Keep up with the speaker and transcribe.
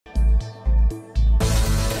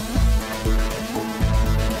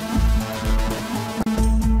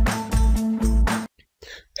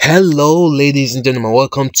Hello, ladies and gentlemen.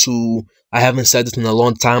 Welcome to I haven't said this in a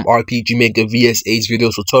long time RPG Maker VS8 video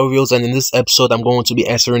tutorials, and in this episode, I'm going to be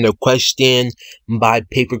answering a question by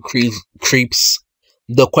Paper Creeps.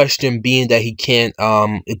 The question being that he can't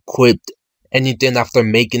equip anything after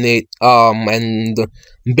making it. And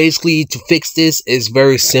basically to fix this is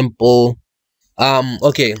very simple.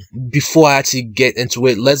 Okay, before I actually get into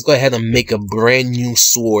it, let's go ahead and make a brand new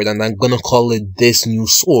sword, and I'm gonna call it this new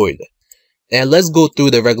sword. And let's go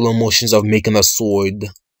through the regular motions of making a sword.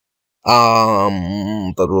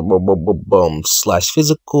 Slash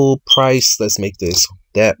physical price. Let's make this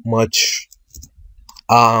that much.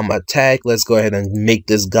 Attack. Let's go ahead and make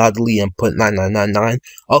this godly and put 9999.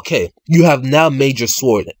 Okay, you have now made your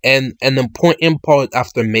sword, and an important part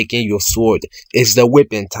after making your sword is the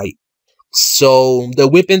weapon type. So the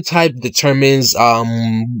weapon type determines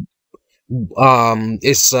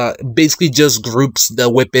it's basically just groups the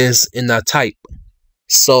weapons in a type.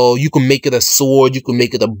 So you can make it a sword, you can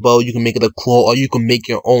make it a bow, you can make it a claw, or you can make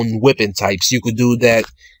your own weapon types. You could do that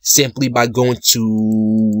simply by going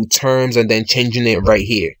to terms and then changing it right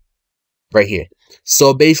here.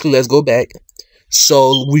 So basically, let's go back.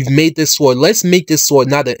 So we've made this sword. Let's make this sword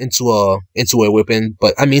not into a weapon,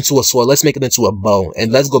 but I mean into a sword. Let's make it into a bow,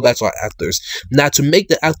 and let's go back to our actors. Now to make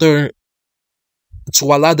the actor, to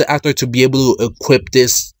allow the actor to be able to equip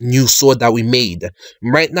this new sword that we made.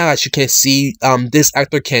 Right now, as you can see, this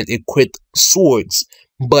actor can equip swords.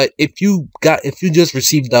 But if you just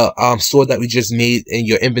received the sword that we just made in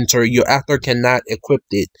your inventory, your actor cannot equip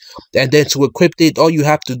it. And then to equip it, all you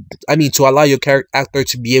have to, to allow your actor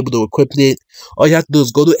to be able to equip it, all you have to do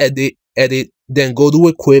is go to edit, then go to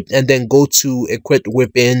equip, and then go to equip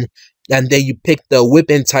weapon. And then you pick the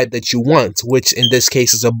weapon type that you want, which in this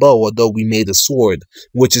case is a bow, although we made a sword,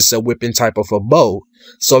 which is a weapon type of a bow.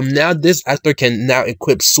 So now this actor can now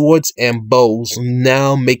equip swords and bows,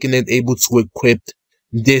 now making it able to equip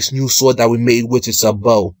this new sword that we made, which is a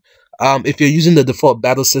bow. If you're using the default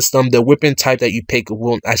battle system, the weapon type that you pick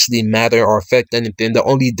won't actually matter or affect anything. The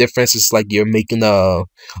only difference is like you're making a,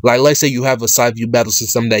 like let's say you have a side view battle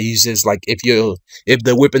system that uses like if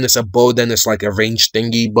the weapon is a bow, then it's like a range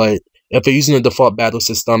thingy, but if you're using the default battle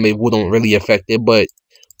system, it wouldn't really affect it, but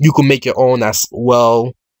you can make your own as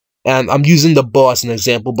well. And I'm using the bow as an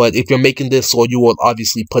example, but if you're making this sword, you will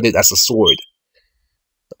obviously put it as a sword.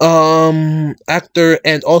 Actor,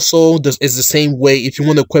 and also this is the same way. If you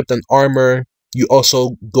want to equip an armor, you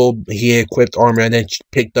also go here, equip armor, and then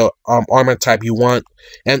pick the armor type you want.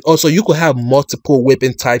 And also you could have multiple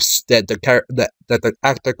weapon types that the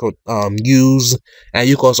actor could use, and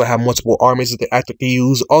you can also have multiple armors that the actor can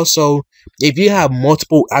use. Also, if you have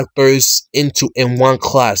multiple actors in one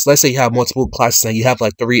class, let's say you have multiple classes and you have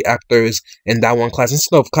like 3 actors in that one class,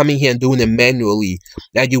 instead of coming here and doing it manually,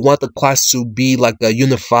 and you want the class to be like a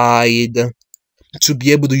unified, to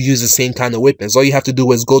be able to use the same kind of weapons, all you have to do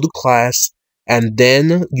is go to class, and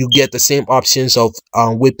then you get the same options of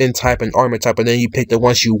weapon type and armor type, and then you pick the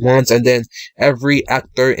ones you want, and then every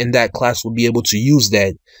actor in that class will be able to use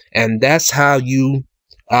that. And that's how you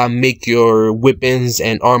make your weapons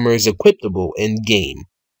and armors equipable in game.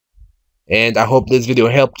 And I hope this video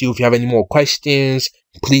helped you. If you have any more questions,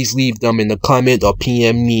 please leave them in the comment or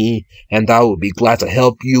PM me, and I will be glad to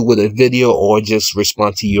help you with a video or just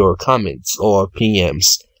respond to your comments or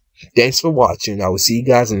PMs. Thanks for watching. I will see you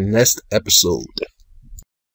guys in the next episode.